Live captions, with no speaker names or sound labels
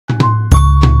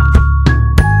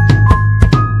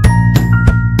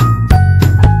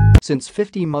Since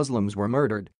 50 Muslims were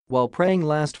murdered while praying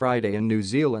last Friday in New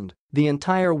Zealand, the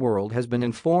entire world has been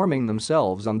informing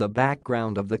themselves on the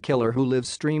background of the killer who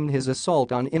live-streamed his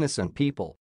assault on innocent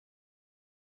people.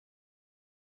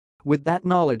 With that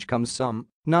knowledge comes some,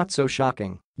 not so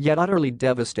shocking, yet utterly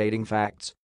devastating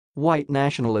facts. White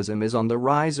nationalism is on the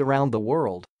rise around the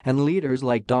world, and leaders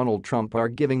like Donald Trump are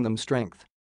giving them strength.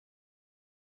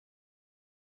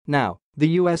 Now, the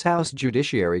U.S. House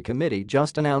Judiciary Committee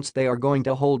just announced they are going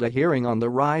to hold a hearing on the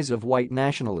rise of white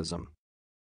nationalism.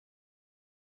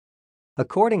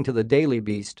 According to the Daily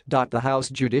Beast, the House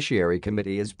Judiciary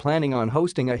Committee is planning on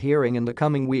hosting a hearing in the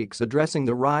coming weeks addressing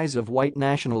the rise of white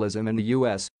nationalism in the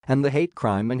U.S. and the hate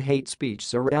crime and hate speech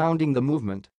surrounding the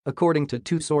movement, according to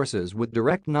two sources with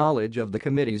direct knowledge of the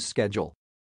committee's schedule.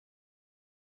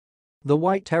 The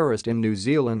white terrorist in New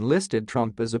Zealand listed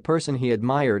Trump as a person he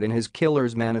admired in his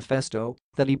killer's manifesto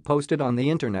that he posted on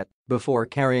the internet before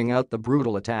carrying out the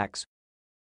brutal attacks.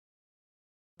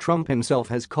 Trump himself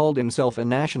has called himself a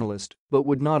nationalist but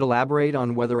would not elaborate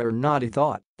on whether or not he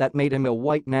thought that made him a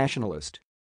white nationalist.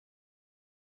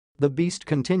 The Beast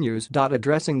continues.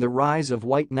 Addressing the rise of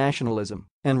white nationalism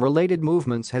and related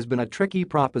movements has been a tricky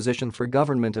proposition for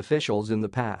government officials in the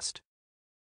past.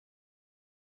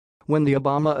 When the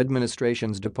Obama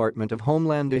administration's Department of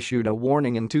Homeland issued a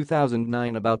warning in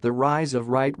 2009 about the rise of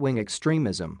right-wing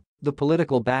extremism, the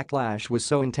political backlash was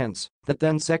so intense that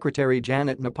then-Secretary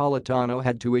Janet Napolitano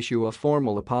had to issue a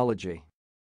formal apology.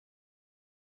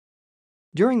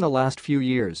 During the last few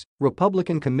years,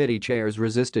 Republican committee chairs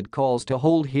resisted calls to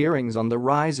hold hearings on the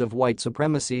rise of white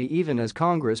supremacy even as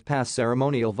Congress passed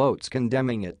ceremonial votes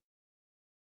condemning it.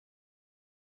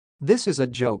 This is a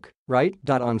joke, right?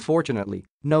 Unfortunately,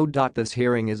 no. This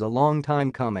hearing is a long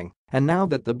time coming, and now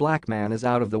that the black man is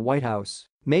out of the White House,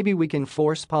 maybe we can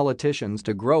force politicians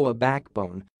to grow a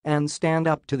backbone and stand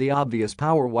up to the obvious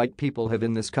power white people have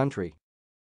in this country.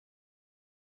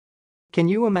 Can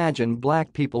you imagine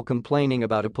black people complaining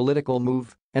about a political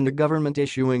move and the government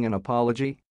issuing an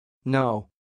apology? No.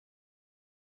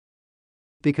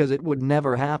 Because it would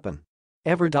never happen.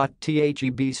 Ever.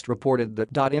 The Beast reported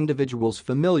that individuals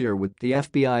familiar with the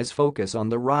FBI's focus on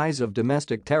the rise of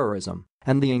domestic terrorism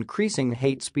and the increasing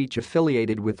hate speech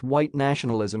affiliated with white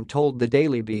nationalism told the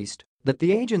Daily Beast that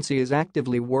the agency is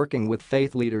actively working with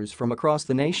faith leaders from across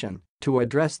the nation to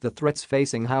address the threats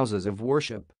facing houses of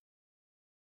worship.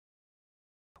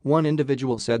 One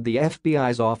individual said the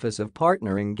FBI's Office of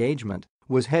Partner Engagement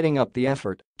was heading up the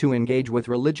effort to engage with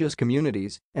religious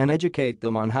communities and educate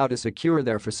them on how to secure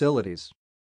their facilities.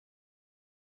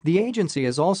 The agency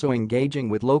is also engaging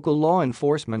with local law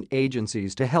enforcement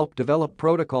agencies to help develop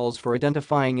protocols for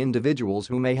identifying individuals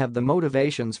who may have the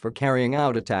motivations for carrying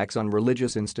out attacks on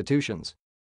religious institutions.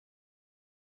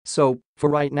 So, for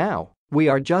right now, we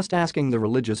are just asking the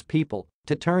religious people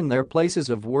to turn their places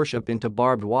of worship into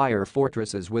barbed wire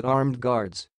fortresses with armed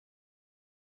guards.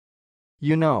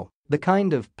 You know, the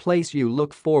kind of place you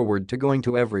look forward to going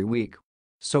to every week.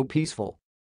 So peaceful.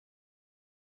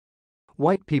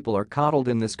 White people are coddled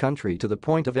in this country to the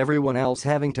point of everyone else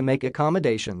having to make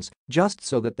accommodations just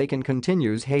so that they can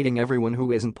continue hating everyone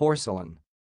who isn't porcelain.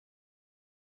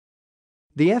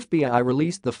 The FBI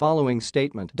released the following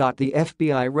statement. The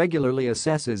FBI regularly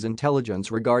assesses intelligence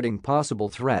regarding possible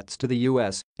threats to the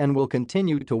U.S. and will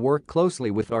continue to work closely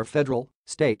with our federal,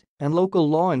 state, and local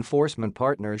law enforcement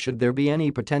partners should there be any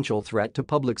potential threat to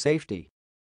public safety.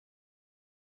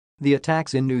 The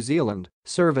attacks in New Zealand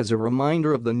serve as a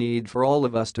reminder of the need for all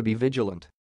of us to be vigilant.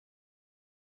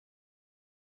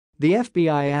 The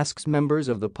FBI asks members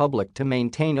of the public to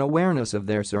maintain awareness of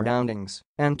their surroundings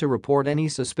and to report any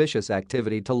suspicious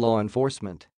activity to law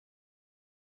enforcement.